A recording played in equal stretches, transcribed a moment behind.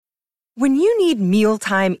When you need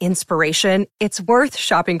mealtime inspiration, it's worth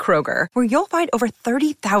shopping Kroger, where you'll find over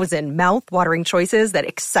 30,000 mouth-watering choices that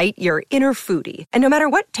excite your inner foodie. And no matter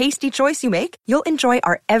what tasty choice you make, you'll enjoy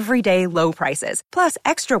our everyday low prices, plus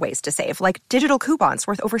extra ways to save, like digital coupons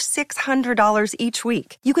worth over $600 each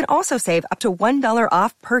week. You can also save up to $1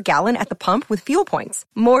 off per gallon at the pump with fuel points.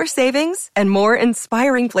 More savings and more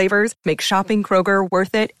inspiring flavors make shopping Kroger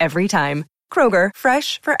worth it every time. Kroger,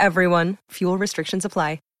 fresh for everyone. Fuel restrictions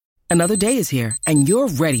apply. Another day is here, and you're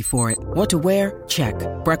ready for it. What to wear? Check.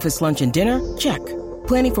 Breakfast, lunch, and dinner? Check.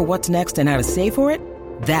 Planning for what's next and how to save for it?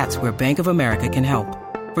 That's where Bank of America can help.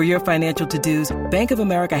 For your financial to-dos, Bank of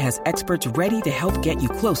America has experts ready to help get you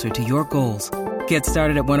closer to your goals. Get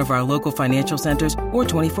started at one of our local financial centers or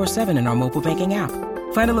 24/7 in our mobile banking app.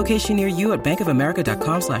 Find a location near you at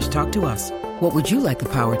bankofamerica.com/talktous. What would you like the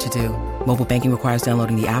power to do? Mobile banking requires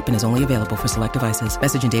downloading the app and is only available for select devices.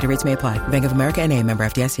 Message and data rates may apply. Bank of America N.A., member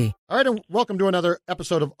FDIC. All right, and welcome to another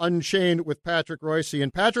episode of Unchained with Patrick Royce.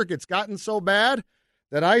 And Patrick, it's gotten so bad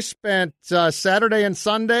that I spent Saturday and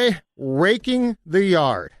Sunday raking the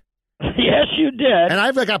yard. Yes, you did. And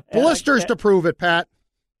I've got blisters to prove it, Pat.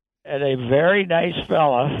 And a very nice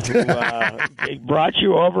fella who brought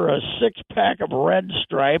you over a six-pack of Red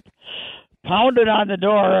Stripe, pounded on the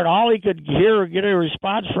door, and all he could hear or get a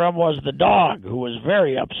response from was the dog, who was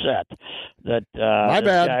very upset that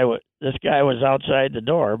this guy was outside the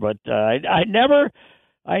door. But I never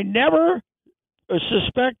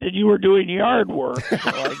suspected you were doing yard work.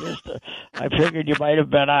 So I figured you might have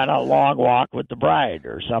been on a long walk with the bride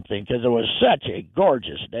or something, because it was such a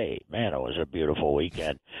gorgeous day. Man, it was a beautiful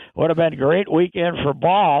weekend. Would have been a great weekend for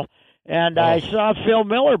ball. And I saw Phil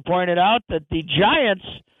Miller pointed out that the Giants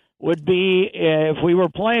would be, if we were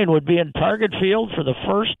playing, would be in Target Field for the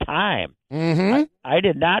first time. Mm-hmm. I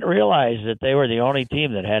did not realize that they were the only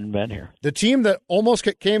team that hadn't been here. The team that almost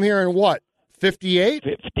came here in what, 58?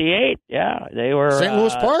 58, yeah. They were St.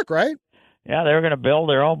 Louis Park, right? Yeah, they were going to build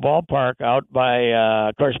their own ballpark out by,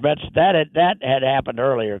 of course, Mets. That had happened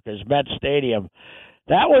earlier, because Mets Stadium,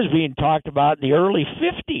 that was being talked about in the early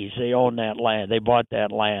 50s. They owned that land. They bought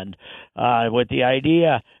that land with the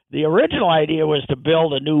idea. The original idea was to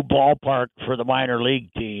build a new ballpark for the minor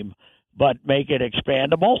league team, but make it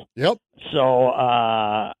expandable. Yep. So,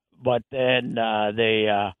 but then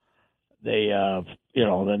it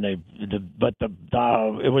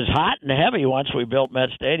was hot and heavy once we built Met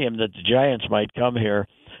Stadium that the Giants might come here,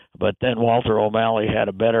 but then Walter O'Malley had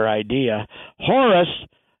a better idea. Horace,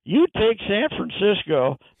 you take San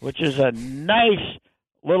Francisco, which is a nice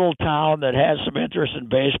little town that has some interest in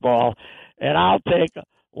baseball, and I'll take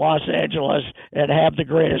Los Angeles and have the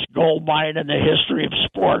greatest gold mine in the history of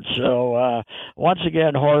sports. So once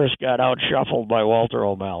again, Horace got out-shuffled by Walter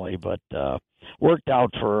O'Malley, but worked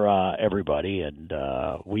out for everybody, and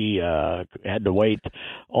we had to wait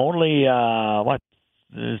only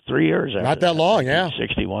 3 years after not that long, yeah.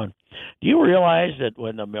 61. Do you realize that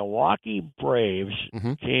when the Milwaukee Braves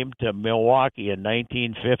came to Milwaukee in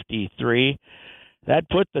 1953, that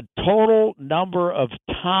put the total number of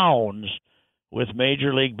towns with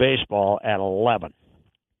Major League Baseball at 11?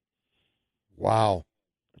 Wow.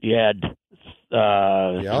 You had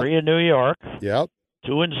 3 in New York, yep,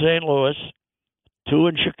 2 in St. Louis, 2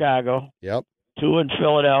 in Chicago, yep, 2 in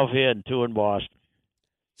Philadelphia, and 2 in Boston.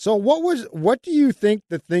 So what do you think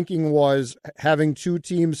the thinking was, having 2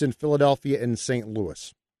 teams in Philadelphia and St.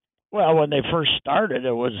 Louis? Well, when they first started,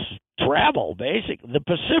 it was travel, basically. The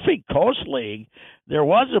Pacific Coast League, there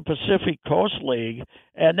was a Pacific Coast League,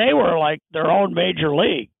 and they were like their own major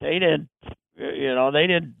league. They didn't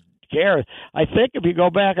care. I think if you go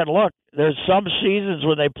back and look, there's some seasons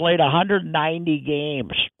when they played 190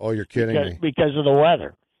 games. Oh, you're kidding me. Because of the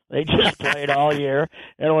weather. They just played all year,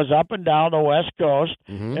 and it was up and down the West Coast,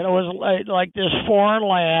 and it was like this foreign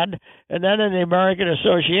land. And then in the American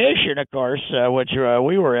Association, of course, which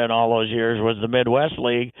we were in all those years, was the Midwest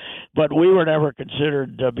League, but we were never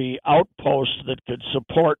considered to be outposts that could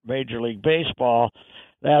support Major League Baseball.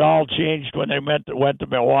 That all changed when they went to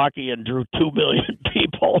Milwaukee and drew 2 million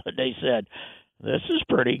people, and they said, this is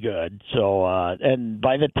pretty good. So, and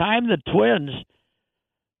by the time the Twins,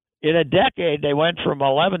 in a decade, they went from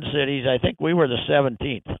 11 cities. I think we were the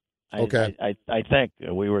 17th. Okay. I think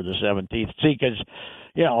we were the 17th. See, because,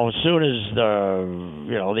 as soon as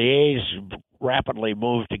the A's rapidly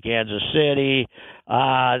moved to Kansas City,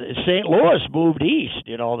 St. Louis moved east.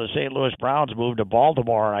 The St. Louis Browns moved to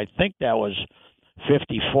Baltimore. I think that was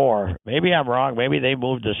 54. Maybe I'm wrong. Maybe they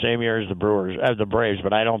moved the same year as the Braves,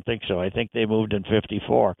 but I don't think so. I think they moved in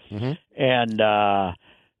 54. And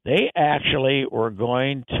they actually were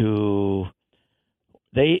going to,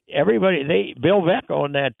 Bill Veeck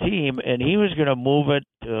owned that team, and he was going to move it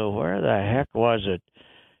to where the heck was it?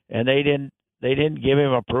 And they didn't give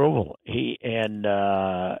him approval. And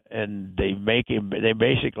they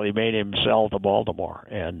basically made him sell to Baltimore,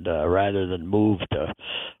 and rather than move to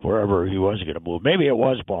wherever he was going to move. Maybe it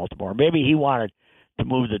was Baltimore. Maybe he wanted to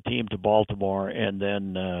move the team to Baltimore, and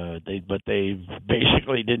then they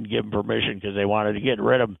basically didn't give him permission because they wanted to get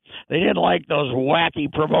rid of him. They didn't like those wacky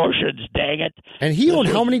promotions. Dang it! And he owned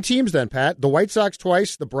how many teams then, Pat? The White Sox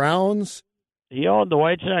twice, the Browns. He owned the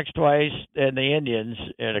White Sox twice and the Indians,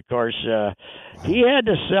 and of course he had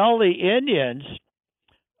to sell the Indians.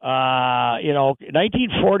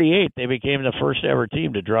 1948 they became the first ever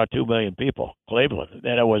team to draw 2 million people, Cleveland,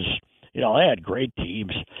 and it was they had great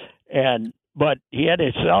teams, but he had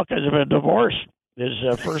to sell because of a divorce. His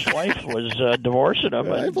first wife was divorcing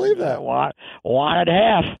him. I believe that. Wanted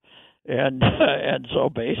half. And so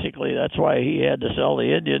basically that's why he had to sell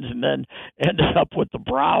the Indians and then ended up with the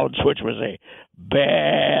Browns, which was a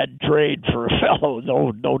bad trade for a fellow.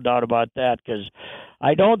 No doubt about that, because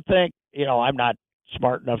I don't think, I'm not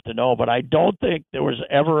smart enough to know, but I don't think there was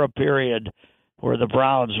ever a period where the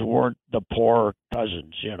Browns weren't the poor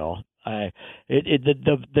cousins,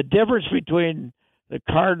 The difference between the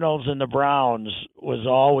Cardinals and the Browns was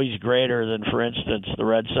always greater than, for instance, the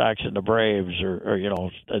Red Sox and the Braves, or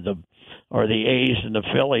the A's and the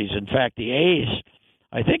Phillies. In fact,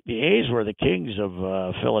 I think the A's were the kings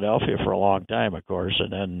of Philadelphia for a long time, of course,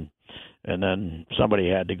 and then somebody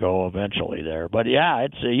had to go eventually there. But yeah,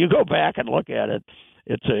 it's you go back and look at it,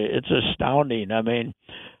 it's astounding. I mean,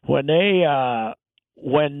 when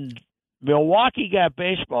Milwaukee got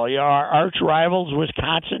baseball, our arch rivals,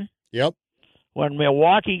 Wisconsin. Yep. When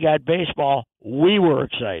Milwaukee got baseball, we were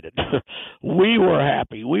excited. We were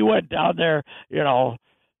happy. We went down there,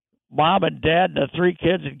 Mom and Dad and the 3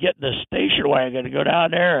 kids would get in the station wagon and go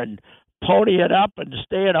down there and pony it up and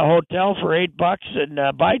stay in a hotel for $8 and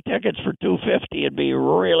buy tickets for $2.50 and be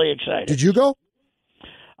really excited. Did you go?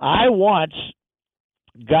 I once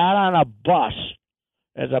got on a bus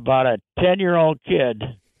as about a 10-year-old kid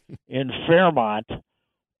in Fairmont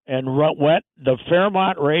and the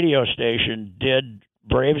Fairmont radio station did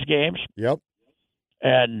Braves games. Yep.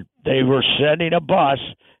 And they were sending a bus,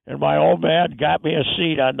 and my old man got me a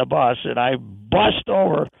seat on the bus, and I bussed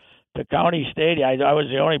over to County Stadium. I was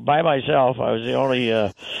the only, by myself, I was the only,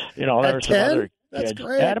 there were some other That's kids.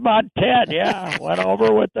 great. At about 10, yeah. Went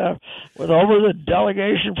over with the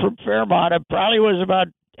delegation from Fairmont. It probably was about,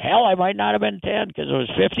 I might not have been 10 because it was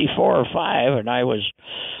 54 or 5, and I was,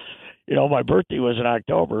 my birthday was in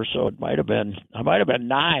October, so I might have been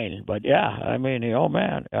 9. But yeah, I mean,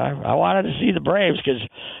 man, I wanted to see the Braves because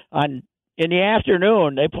in the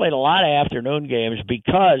afternoon they played a lot of afternoon games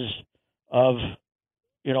because of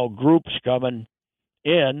groups coming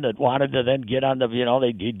in that wanted to then get on the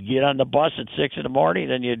they'd get on the bus at 6 a.m.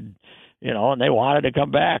 and and they wanted to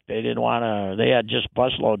come back. They didn't want to. They had just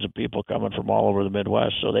busloads of people coming from all over the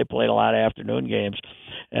Midwest, so they played a lot of afternoon games.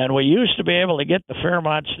 And we used to be able to get the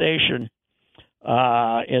Fairmont station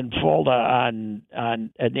in Fulda in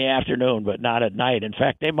the afternoon, but not at night. In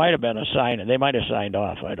fact, they might have been they might have signed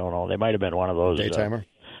off. I don't know. They might have been one of those daytimer.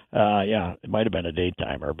 Yeah, it might have been a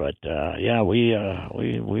daytimer, but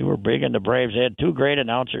we were big into Braves. They had 2 great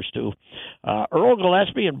announcers too, Earl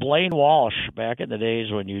Gillespie and Blaine Walsh. Back in the days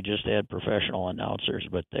when you just had professional announcers,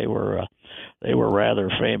 but they were rather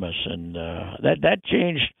famous, and that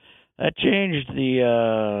changed. That changed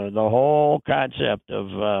the whole concept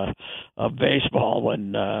of baseball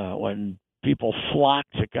when people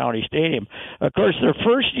flocked to County Stadium. Of course, their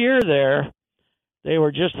first year there, they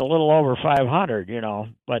were just a little over 500,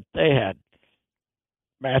 but they had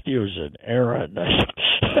Matthews and Aaron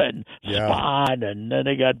and Spahn, and then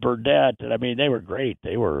they got Burdette, and I mean they were great.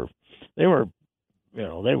 They never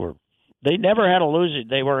had a losing.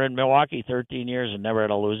 They were in Milwaukee 13 years and never had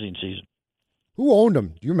a losing season. Who owned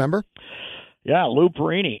them? Do you remember? Yeah, Lou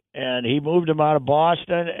Perini, and he moved him out of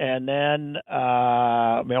Boston, and then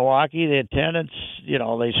Milwaukee, the attendance,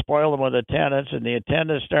 they spoiled them with attendance, and the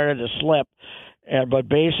attendance started to slip, but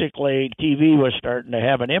basically TV was starting to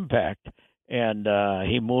have an impact, and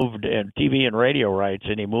he moved in TV and radio rights,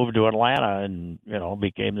 and he moved to Atlanta and,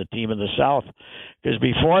 became the team of the South, because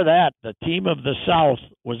before that, the team of the South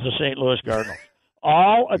was the St. Louis Cardinals.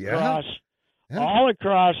 All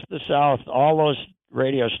across the South, all those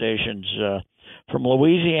radio stations from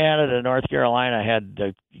Louisiana to North Carolina had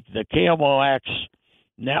the KMOX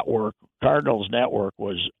network. Cardinals network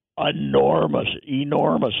was enormous.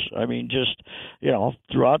 I mean, just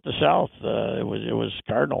throughout the South, it was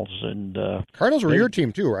Cardinals, and Cardinals were your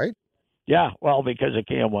team too, right? Yeah, well, because of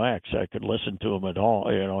KMOX, I could listen to them at home.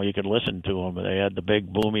 You could listen to them. They had the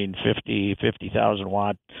big booming 50,000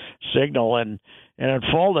 watt signal, and in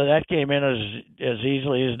Fulda that came in as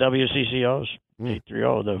easily as WCCO's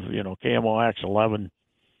 830. The KMOX 11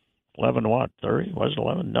 watt 30 was it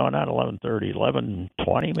 11? No, not 1130,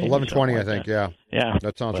 1120 maybe. 1120, like I think. That. Yeah,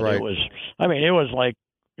 that sounds but right. It was like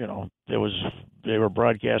they were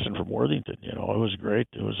broadcasting from Worthington. It was great.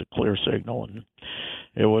 It was a clear signal, and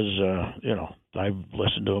it was I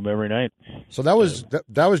listened to them every night. So that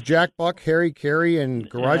was Jack Buck, Harry Carey, and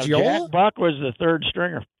Garagiola? Jack Buck was the third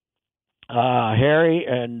stringer. Harry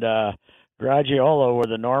and Garagiola were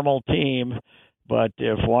the normal team, but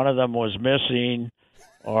if one of them was missing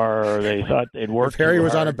or they thought they'd worked if Harry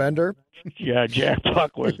was hard, on a bender? Yeah, Jack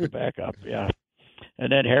Buck was the backup, yeah.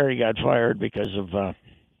 And then Harry got fired because of,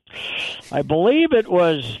 I believe it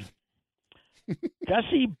was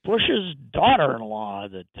Gussie Bush's daughter-in-law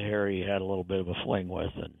that Harry had a little bit of a fling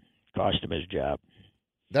with and cost him his job.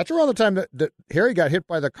 That's around the time that Harry got hit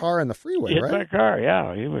by the car in the freeway, right? Hit by a car,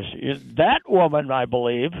 yeah. That woman, I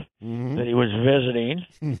believe, that he was visiting,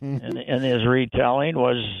 and his retelling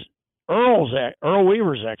was Earl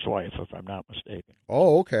Weaver's ex-wife, if I'm not mistaken.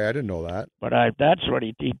 Oh, okay. I didn't know that. But that's what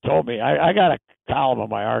he told me. I got a column in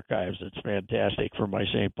my archives that's fantastic from my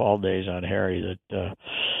St. Paul days on Harry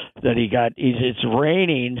that he got. It's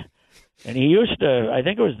raining, and he used to. I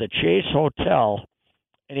think it was the Chase Hotel,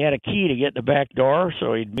 and he had a key to get in the back door,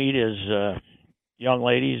 so he'd meet his young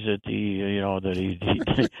ladies at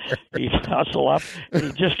the he'd hustle up, and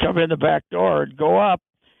he'd just come in the back door and go up.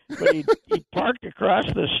 But he parked across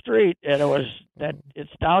the street, and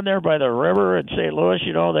it's down there by the river in St. Louis,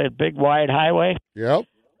 that big wide highway. Yep.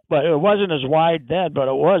 But it wasn't as wide then, but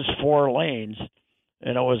it was 4 lanes,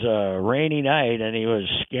 and it was a rainy night, and he was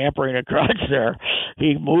scampering across there.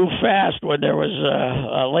 He moved fast when there was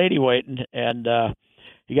a lady waiting, and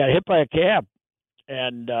he got hit by a cab.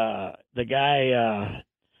 And the guy,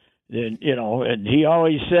 and he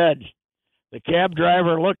always said, the cab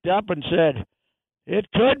driver looked up and said,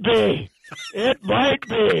 "It could be. It might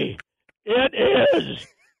be. It is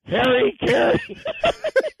Harry Carey."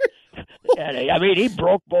 And he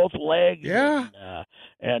broke both legs. Yeah.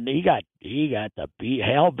 And he got the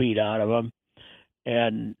hell beat out of him.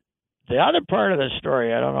 And the other part of the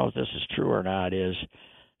story, I don't know if this is true or not, is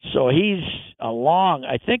so he's along.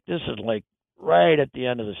 I think this is like right at the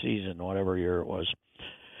end of the season, whatever year it was.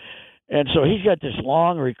 And so he's got this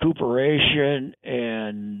long recuperation,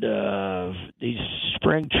 and he's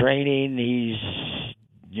spring training. He's,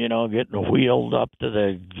 getting wheeled up to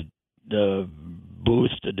the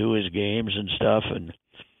booth to do his games and stuff,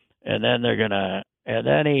 and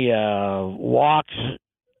then he walks.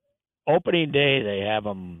 Opening day, they have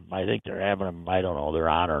him. I think they're having him. I don't know. They're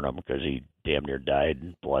honoring him because he damn near died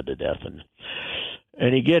and bled to death,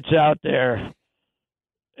 and he gets out there.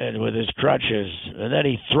 And with his crutches, and then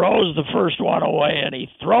he throws the first one away, and he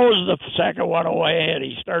throws the second one away, and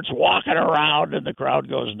he starts walking around, and the crowd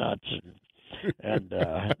goes nuts.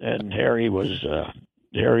 And Harry was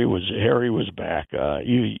back.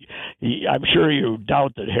 I'm sure you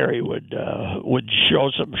doubt that Harry would show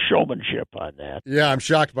some showmanship on that. Yeah, I'm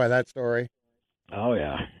shocked by that story. Oh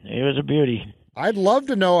yeah, he was a beauty. I'd love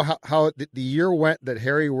to know how the year went that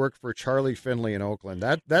Harry worked for Charlie Finley in Oakland.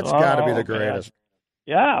 That's got to be the greatest. Man.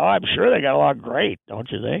 Yeah, I'm sure they got along great, don't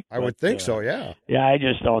you think? I would think so, yeah. Yeah, I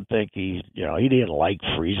just don't think he didn't like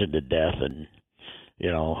freezing to death and,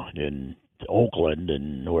 in Oakland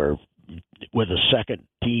and where with a second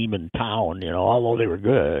team in town, although they were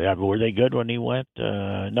good. I mean, were they good when he went?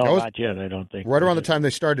 No, not yet, I don't think. Right around the time they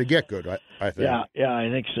started to get good, I think. Yeah, I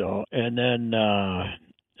think so. And then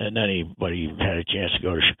he had a chance to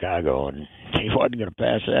go to Chicago, and he wasn't going to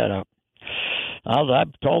pass that up.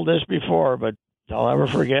 I've told this before, but I'll never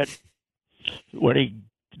forget when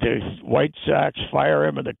the White Sox fire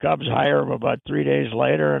him and the Cubs hire him about 3 days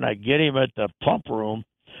later, and I get him at the pump room.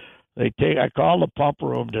 I called the pump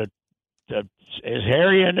room is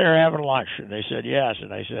Harry in there having lunch? And they said yes.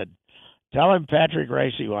 And I said, tell him Patrick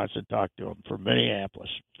Ricey wants to talk to him from Minneapolis.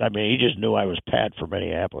 I mean, he just knew I was Pat from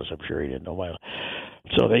Minneapolis. I'm sure he didn't know my.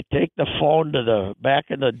 So they take the phone to back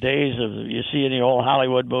in the days of, you see in the old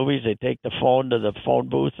Hollywood movies, they take the phone to the phone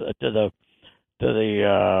booth, to the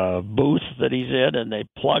booth that he's in, and they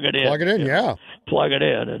plug it in. Plug it in, yeah. Plug it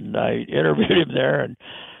in. And I interviewed him there, and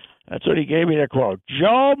that's what he gave me the quote.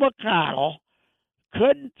 Joe McConnell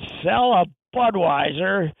couldn't sell a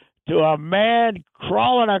Budweiser to a man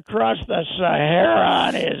crawling across the Sahara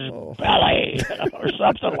on his belly, or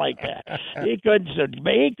something like that. He couldn't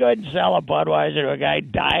sell a Budweiser to a guy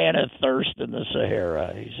dying of thirst in the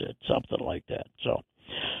Sahara. He said something like that. So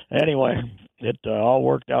anyway, it all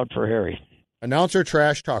worked out for Harry. Announcer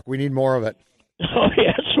trash talk. We need more of it. Oh,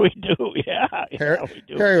 yes, we do. Yeah, we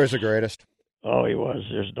do. Harry was the greatest. Oh, he was.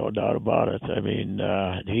 There's no doubt about it. I mean,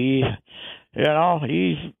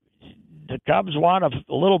 the Cubs won a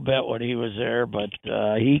little bit when he was there, but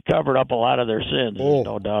he covered up a lot of their sins. There's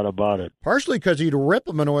no doubt about it. Partially because he'd rip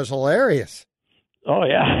them and it was hilarious. Oh,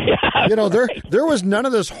 yeah. You know, there was none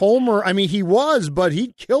of this homer. I mean, he was, but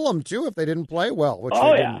he'd kill them, too, if they didn't play well. Which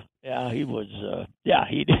oh, yeah. Didn't. Yeah, he was,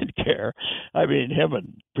 he didn't care. I mean, him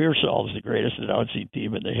and Pearsall is the greatest announcing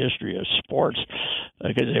team in the history of sports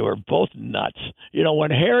because they were both nuts. You know,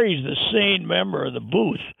 when Harry's the sane member of the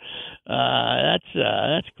booth,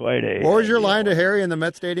 that's quite a... What was your line to Harry in the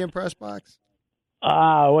Met Stadium press box?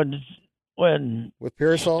 When with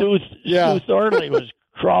Pearsall? Stu Thornley was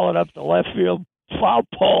crawling up the left field foul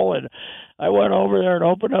pole, and I went over there and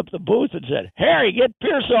opened up the booth and said, Harry, get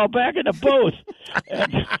Pearsall back in the booth.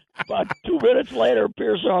 And about 2 minutes later,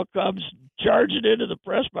 Pearsall comes charging into the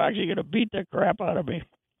press box. He's going to beat the crap out of me.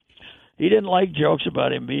 He didn't like jokes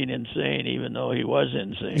about him being insane, even though he was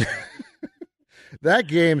insane. That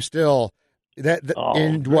game still,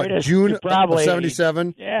 June of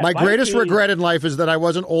 77? Yeah, my greatest regret in life is that I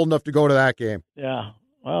wasn't old enough to go to that game. Yeah.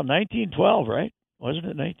 Well, 1912, right? Wasn't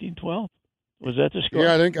it 1912? Was that the score?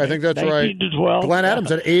 Yeah, I think that's 19 right. To 12. Glenn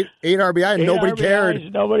Adams had eight RBI, and nobody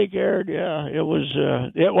cared. Nobody cared. Yeah, it was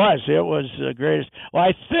the greatest. Well,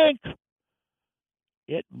 I think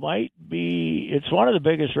it might be. It's one of the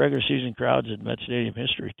biggest regular season crowds in Met Stadium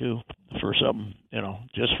history too. For some,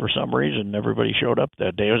 just for some reason, everybody showed up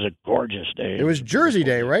that day. It was a gorgeous day. It was Jersey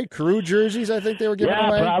Day, right? Carew jerseys, I think they were giving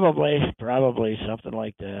away. Yeah, probably something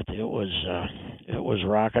like that. It was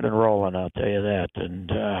rocking and rolling. I'll tell you that,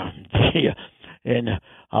 and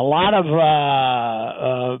a lot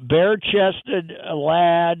of bare-chested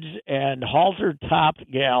lads and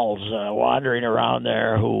halter-topped gals wandering around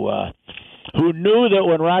there who knew that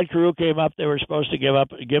when Rod Carew came up, they were supposed to give a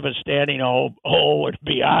standing O, and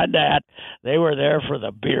beyond that, they were there for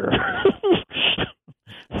the beer.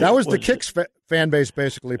 That was the Kicks fan base,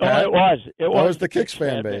 basically, Pat. Oh, it was. That was the Kicks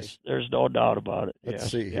fan base. There's no doubt about it. Let's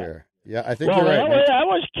see here. Yeah, I think you're right. That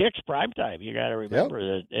was Kicks primetime. You got to remember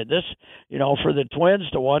that. And this, for the Twins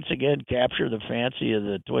to once again capture the fancy of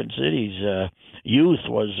the Twin Cities youth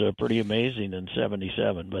was pretty amazing in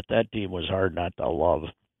 '77. But that team was hard not to love.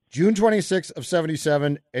 June 26th of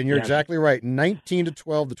 77, and you're exactly right.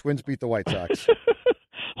 19-12, the Twins beat the White Sox.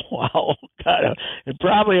 Wow, and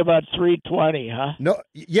probably about 320, huh? No,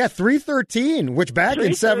 yeah, 313, which back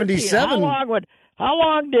in 77. How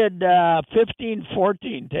long did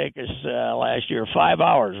 15-14 take us last year? 5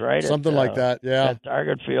 hours, right? Something like that, yeah. At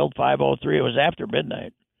Target Field, 5:03. It was after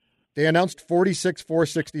midnight. They announced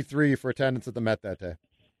 46,463 for attendance at the Met that day.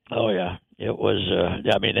 Oh, yeah. It was,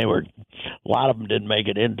 they were, a lot of them didn't make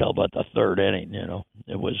it in until about the third inning,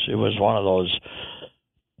 It was one of those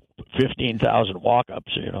 15,000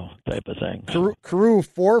 walk-ups, type of thing. Carew,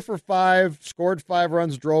 4 for 5, scored 5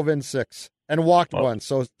 runs, drove in 6, and walked one,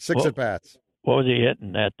 so 6 at-bats. What was he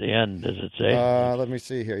hitting at the end, does it say? Let me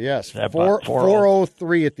see here. Yes,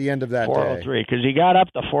 403 at the end of that 403, because he got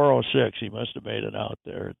up to 406. He must have made it out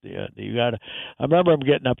there at the end. I remember him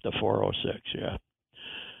getting up to 406, yeah.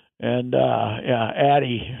 And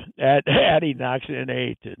Addy knocks in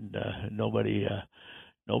 8, and nobody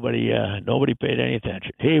paid any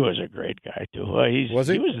attention. He was a great guy too. He was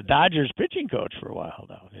the Dodgers pitching coach for a while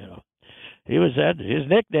now. He was that. His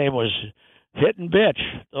nickname was Hit and Bitch.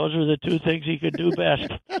 Those were the two things he could do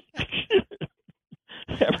best.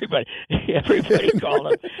 Everybody called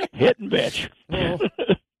him Hit and Bitch.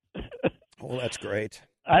 Oh, that's great.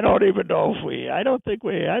 I don't even know I don't think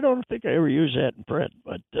I ever used that in print,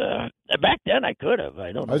 but back then I could have.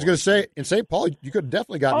 I was going to say, in St. Paul, you could have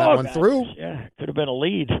definitely gotten that one through. Yeah, could have been a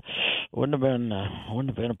lead. Wouldn't have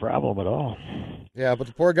been a problem at all. Yeah, but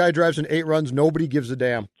the poor guy drives in 8 runs. Nobody gives a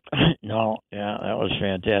damn. No, yeah, that was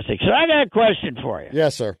fantastic. So I got a question for you.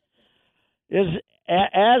 Yes, sir.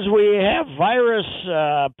 As we have virus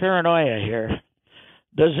paranoia here,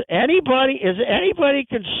 is anybody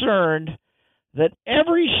concerned that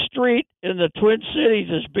every street in the Twin Cities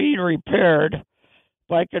is being repaired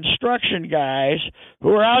by construction guys who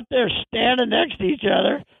are out there standing next to each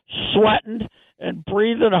other, sweating and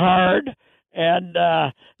breathing hard, and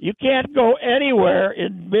you can't go anywhere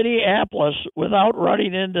in Minneapolis without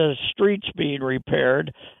running into streets being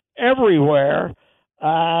repaired everywhere.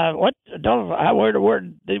 We're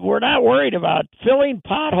not worried about filling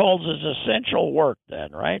potholes is essential work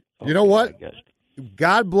then, right? You know what?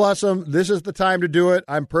 God bless them. This is the time to do it.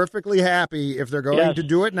 I'm perfectly happy if they're going to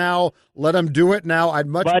do it now. Let them do it now. I'd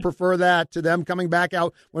much prefer that to them coming back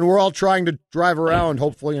out when we're all trying to drive around,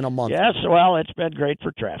 hopefully in a month. Yes, well, it's been great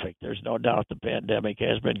for traffic. There's no doubt the pandemic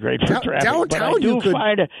has been great for traffic. Downtown, but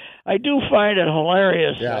I do find it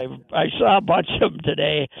hilarious. Yeah. I saw a bunch of them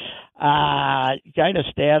today, kind of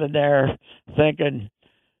standing there thinking,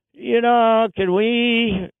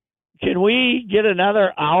 can we get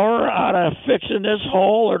another hour out of fixing this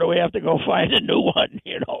hole, or do we have to go find a new one?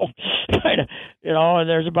 And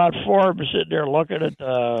there's about 4 of them sitting there looking at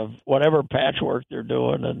whatever patchwork they're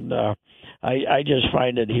doing, and I just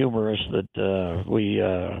find it humorous that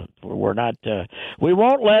we're not. We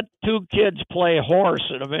won't let 2 kids play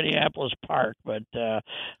horse in a Minneapolis park, but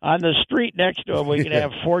on the street next to them, we can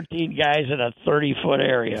have 14 guys in a 30-foot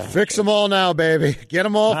area. Fix them all now, baby. Get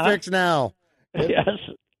them all fixed now. Yes.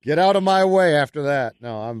 Get out of my way after that.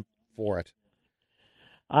 No, I'm for it.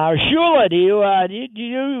 Shula, you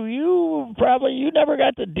never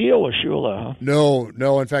got to deal with Shula, huh? No.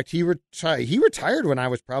 In fact, he retired when I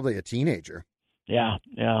was probably a teenager. Yeah,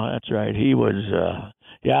 that's right. He was,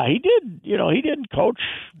 he did. He didn't coach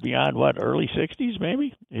beyond early 60s,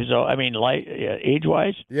 maybe.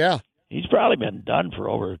 Age-wise. Yeah, he's probably been done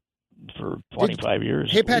for 25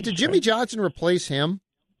 years. Hey, Pat, did Jimmy Johnson replace him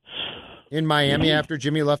in Miami after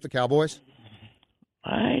Jimmy left the Cowboys?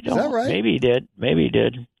 I don't. Is that right? Maybe he did.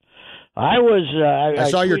 I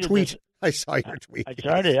saw your tweet. I saw your tweet. I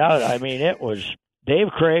started out. It was Dave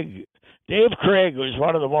Craig. Dave Craig was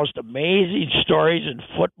one of the most amazing stories in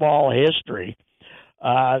football history.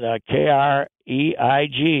 The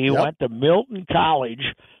Kreig went to Milton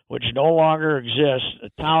College, which no longer exists, a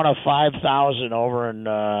town of 5,000 over in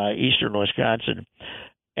eastern Wisconsin.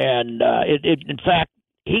 And in fact,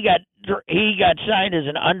 he got signed as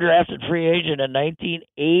an undrafted free agent in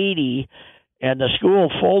 1980, and the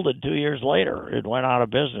school folded 2 years later. It went out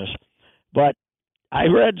of business. But I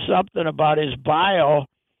read something about his bio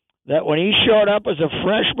that when he showed up as a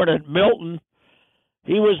freshman at Milton,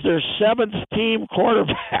 he was their 7th team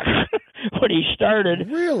quarterback when he started.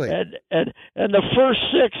 Really? And the first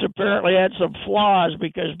 6 apparently had some flaws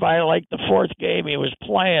because by the 4th game he was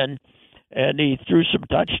playing and he threw some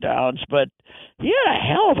touchdowns, but he had a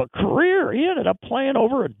hell of a career. He ended up playing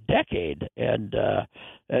over a decade and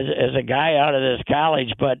as a guy out of this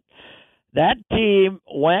college. But that team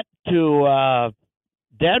went to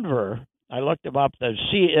Denver. I looked them up.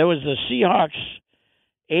 It was the Seahawks'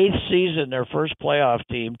 8th season, their first playoff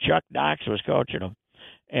team. Chuck Knox was coaching them,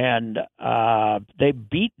 and they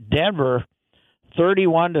beat Denver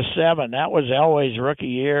 31-7. That was Elway's rookie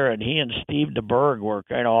year, and he and Steve DeBerg were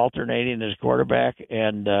kind of alternating as quarterback.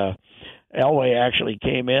 And Elway actually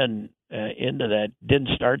came into that,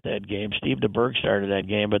 didn't start that game. Steve DeBerg started that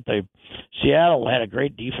game, but Seattle had a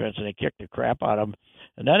great defense, and they kicked the crap out of them.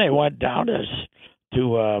 And then they went down to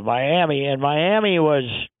Miami, and Miami was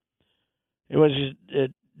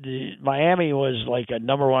like a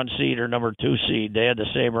number 1 seed or number 2 seed. They had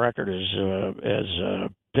the same record as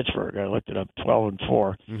Pittsburgh. I looked it up,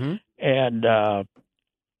 12-4,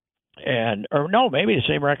 maybe the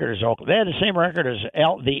same record as Oakland. They had the same record as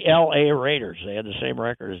the L.A. Raiders. They had the same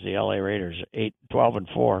record as the L.A. Raiders,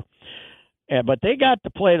 12-4, but they got to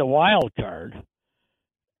play the wild card.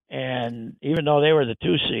 And even though they were the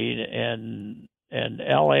 2 seed, and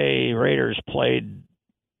L.A. Raiders played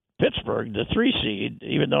Pittsburgh, the 3 seed,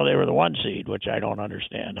 even though they were the 1 seed, which I don't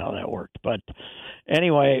understand how that worked. But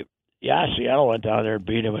anyway. Yeah, Seattle went down there and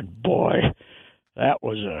beat him, and boy, that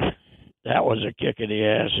was a kick in the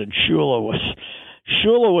ass. And Shula was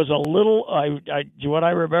a little. What I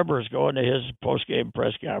remember is going to his post-game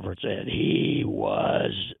press conference, and he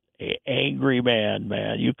was an angry man.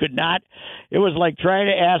 You could not. It was like trying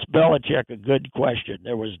to ask Belichick a good question.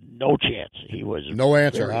 There was no chance. He was no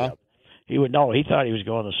answer, huh? He would know. He thought he was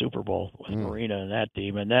going to the Super Bowl with Marina and that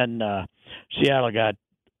team, and then Seattle got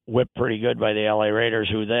whipped pretty good by the L.A. Raiders,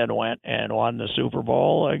 who then went and won the Super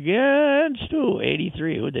Bowl against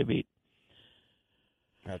 83. Who'd they beat?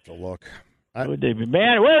 I have to look. Who'd they beat?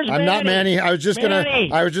 Where's Manny? I'm not Manny. I was just gonna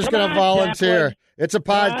volunteer. Declan. It's a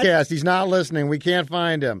podcast. He's not listening. We can't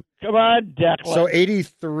find him. Come on, Declan. So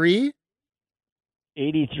 83?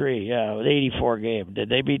 83, yeah, with 84 game. Did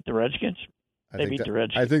they beat the Redskins? They beat the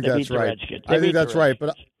Redskins. I think that's right. I think that's right.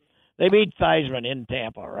 But they beat Theismann in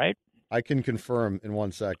Tampa, right? I can confirm in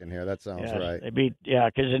 1 second here. That sounds right. They beat,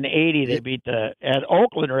 because in 80 they beat at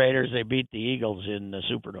Oakland Raiders, they beat the Eagles in the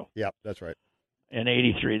Superdome. Yeah, that's right. In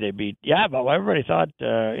 83 they beat, but everybody thought,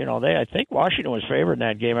 I think Washington was favored in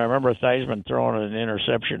that game. I remember Theismann throwing an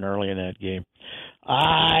interception early in that game.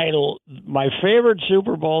 My favorite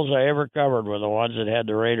Super Bowls I ever covered were the ones that had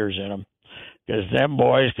the Raiders in them, because them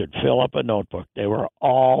boys could fill up a notebook. They were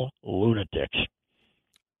all lunatics.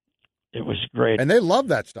 It was great. And they love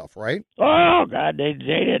that stuff, right? Oh, God, they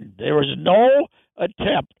didn't. There was no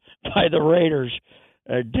attempt by the Raiders,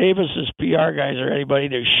 Davis's PR guys or anybody,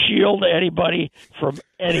 to shield anybody from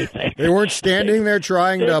anything. They weren't standing there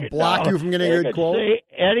trying to block you from getting a good quote? Say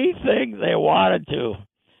anything they wanted to.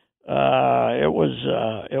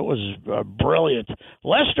 It was brilliant.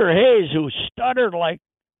 Lester Hayes, who stuttered like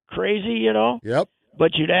crazy, Yep.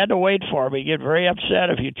 But you'd had to wait for him. He'd get very upset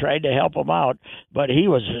if you tried to help him out. But he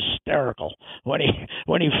was hysterical when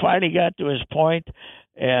he finally got to his point,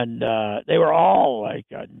 and they were all like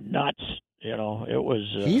nuts. It was.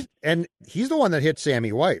 He's the one that hit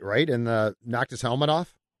Sammy White, right, and knocked his helmet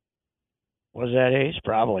off. Was that Hayes?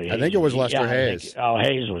 Probably. I think it was Lester Hayes.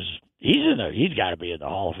 Hayes was. He's got to be in the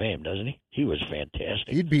Hall of Fame, doesn't he? He was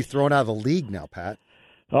fantastic. He'd be thrown out of the league now, Pat.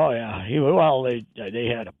 Oh yeah, they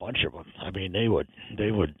had a bunch of them. I mean, they would.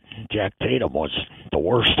 Jack Tatum was the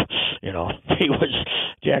worst. He was.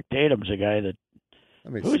 Jack Tatum's the guy that.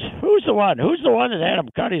 Who's the one? Who's the one that had him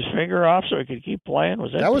cut his finger off so he could keep playing?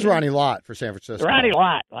 That was Ronnie Lott for San Francisco. Ronnie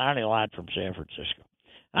Lott from San Francisco.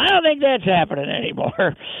 I don't think that's happening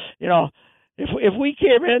anymore. If we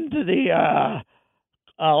came into the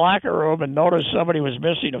locker room and noticed somebody was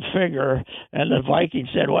missing a finger, and the Vikings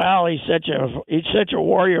said, "Well, he's such a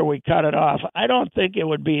warrior, we cut it off." I don't think he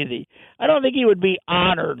would be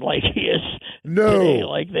honored like he is today,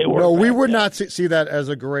 like they were. No, we would not see that as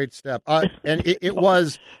a great step. And it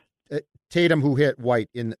was Tatum who hit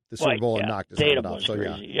White in the Super Bowl and knocked his head off. So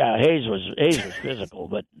crazy. Hayes was physical,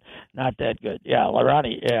 but not that good. Yeah,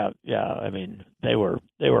 Ronnie. Yeah. I mean, they were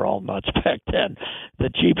all nuts back then.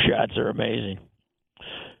 The cheap shots are amazing.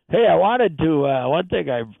 Hey, I wanted to, one thing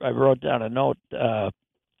I wrote down a note,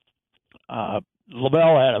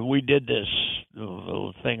 LaBelle we did this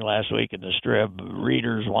little thing last week in the Strip.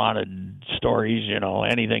 Readers wanted stories,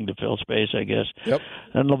 anything to fill space, I guess. Yep.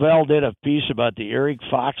 And LaBelle did a piece about the Eric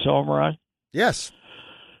Fox home run. Yes.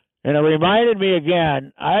 And it reminded me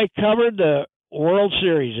again, I covered the World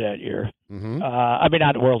Series that year. Mm-hmm.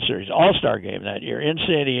 Not the World Series, All-Star game that year in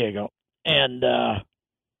San Diego. And,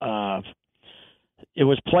 it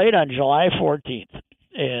was played on July 14th,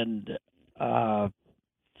 and this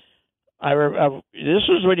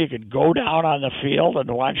was when you could go down on the field and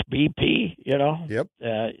watch BP. Yep.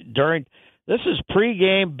 This is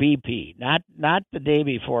pregame BP, not the day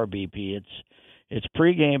before BP. It's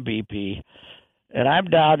pregame BP, and I'm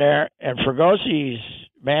down there, and Fragosi's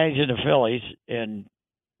managing the Phillies and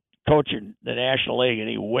coaching the National League, and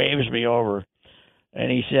he waves me over, and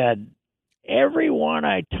he said, "Everyone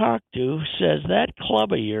I talk to says that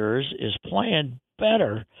club of yours is playing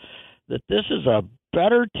better, that this is a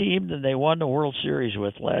better team than they won the World Series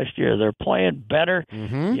with last year. They're playing better.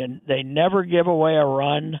 Mm-hmm. They never give away a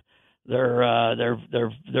run. Their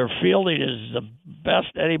fielding is the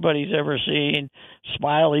best anybody's ever seen.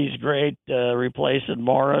 Smiley's great, replacing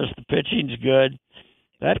Morris. The pitching's good.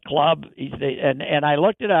 That club, and I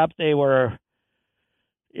looked it up. They were."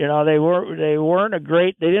 They weren't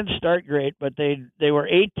they didn't start great, but they were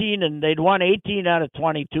 18 and they'd won 18 out of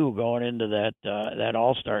 22 going into that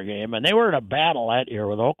All-Star game, and they were in a battle that year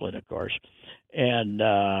with Oakland, of course, and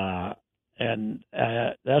this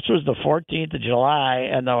was the 14th of July,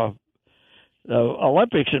 and the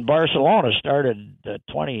Olympics in Barcelona started the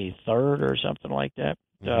 23rd or something like that.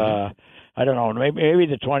 Mm-hmm. I don't know, maybe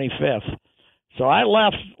the 25th. So I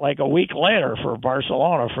left like a week later for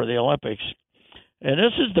Barcelona for the Olympics. And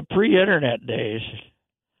this is the pre-internet days,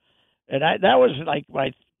 and that was like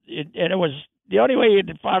and it was the only way you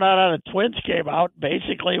found out how the Twins came out.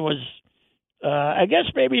 Basically, was I guess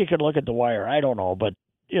maybe you could look at the wire. I don't know, but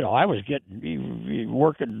I was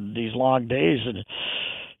working these long days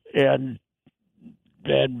and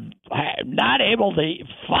not able to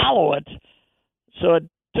follow it. So it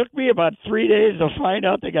took me about 3 days to find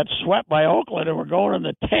out they got swept by Oakland and were going in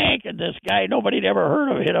the tank, and this guy nobody had ever heard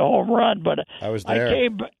of hit a home run. But I was there.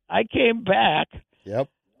 I came back. Yep.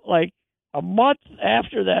 Like a month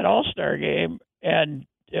after that All-Star game, and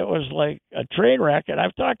it was like a train wreck. And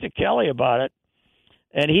I've talked to Kelly about it,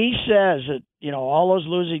 and he says that all those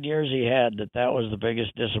losing years he had, that was the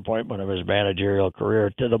biggest disappointment of his managerial career,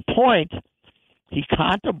 to the point he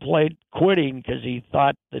contemplated quitting because he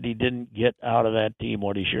thought that he didn't get out of that team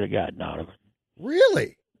what he should have gotten out of it.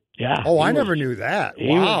 Really? Yeah. Oh, I never knew that. He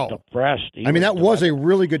wow. was depressed. That was a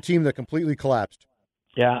really good team that completely collapsed.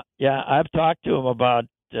 Yeah. I've talked to him about,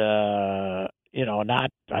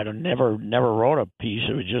 I never wrote a piece.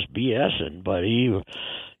 It was just BSing, but he's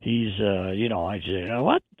I said,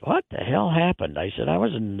 what the hell happened? I said, I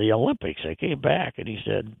was in the Olympics. I came back, and he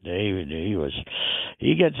said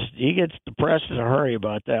he gets depressed in a hurry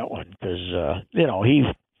about that one because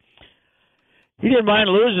he didn't mind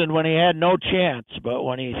losing when he had no chance, but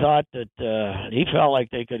when he thought that he felt like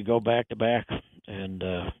they could go back to back, and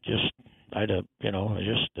they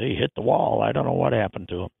hit the wall. I don't know what happened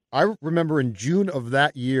to him. I remember in June of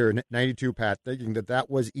that year, in '92, Pat, thinking that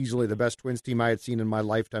was easily the best Twins team I had seen in my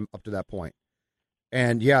lifetime up to that point.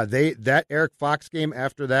 And yeah, that Eric Fox game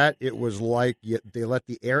after that, it was like they let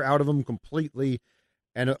the air out of them completely,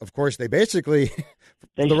 and of course they basically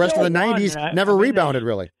for the rest of the '90s never rebounded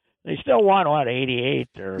really. They still won, 88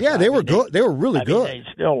 or yeah, they were good. They were really good. They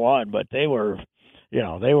still won, but they were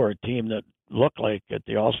a team that looked like at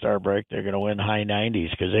the All-Star break they're going to win high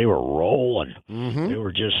 90s because they were rolling. Mm-hmm. They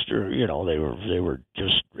were just, they were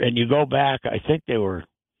just, and you go back, I think they were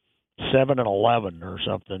 7-11 or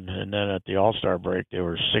something, and then at the All-Star break they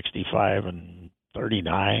were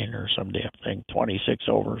 65-39 or some damn thing, 26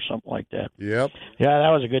 over or something like that. Yep. Yeah, that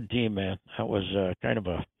was a good team, man. That was kind of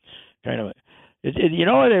a. You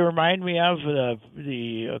know what they remind me of?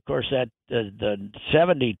 Of course, that the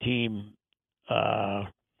 70 team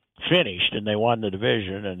finished and they won the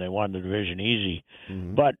division, and they won the division easy.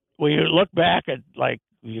 Mm-hmm. But when you look back at, like,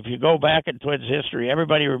 if you go back in Twins history,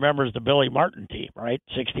 everybody remembers the Billy Martin team, right?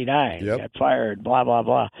 69, yep. Got fired, blah, blah,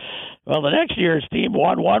 blah. Well, the next year's team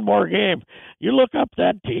won one more game. You look up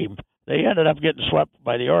that team. They ended up getting swept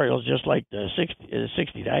by the Orioles just like the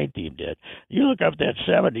 69 team did. You look up that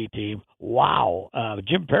 70 team, wow.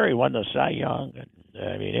 Jim Perry won the Cy Young. And,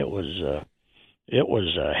 I mean, it was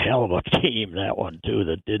a hell of a team, that one, too,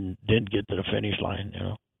 that didn't get to the finish line,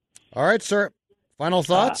 All right, sir. Final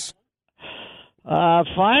thoughts?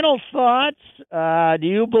 Final thoughts. Do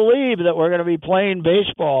you believe that we're going to be playing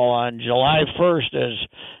baseball on July 1st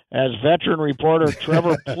as veteran reporter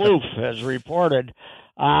Trevor Plouffe has reported?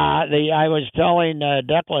 I was telling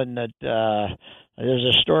Declan that there's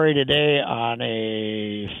a story today on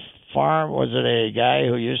a farm. Was it a guy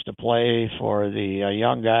who used to play for the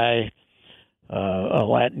young guy, a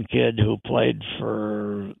Latin kid who played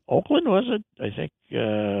for Oakland, was it? I think,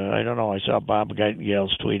 I don't know. I saw Bob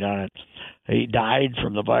Nightingale's tweet on it. He died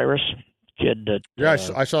from the virus. Kid that. Yeah,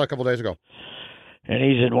 I saw it a couple days ago. And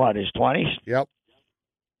he's in what, his 20s? Yep.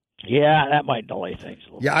 Yeah, that might delay things a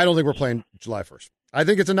little bit. I don't think we're playing July 1st. I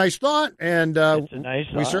think it's a nice thought, and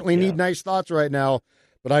we certainly need nice thoughts right now,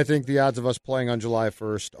 but I think the odds of us playing on July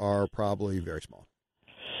 1st are probably very small.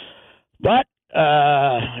 But,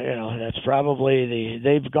 that's probably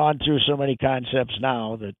they've gone through so many concepts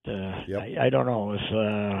now that yep. I don't know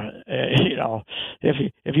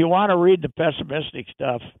if you want to read the pessimistic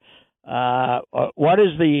stuff, if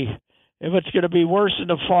it's going to be worse in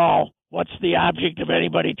the fall, what's the object of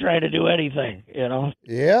anybody trying to do anything,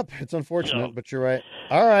 Yep, it's unfortunate, but you're right.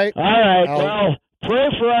 All right. Well, pray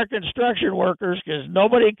for our construction workers because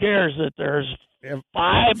nobody cares that there's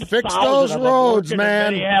 5,000 Fix those roads,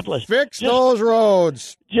 man. Fix those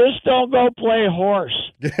roads. Just don't go play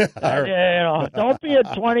horse. Don't be a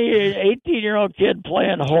 18-year-old kid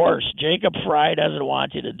playing horse. Jacob Fry doesn't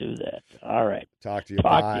want you to do that. All right. Talk to you.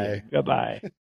 Bye. Goodbye.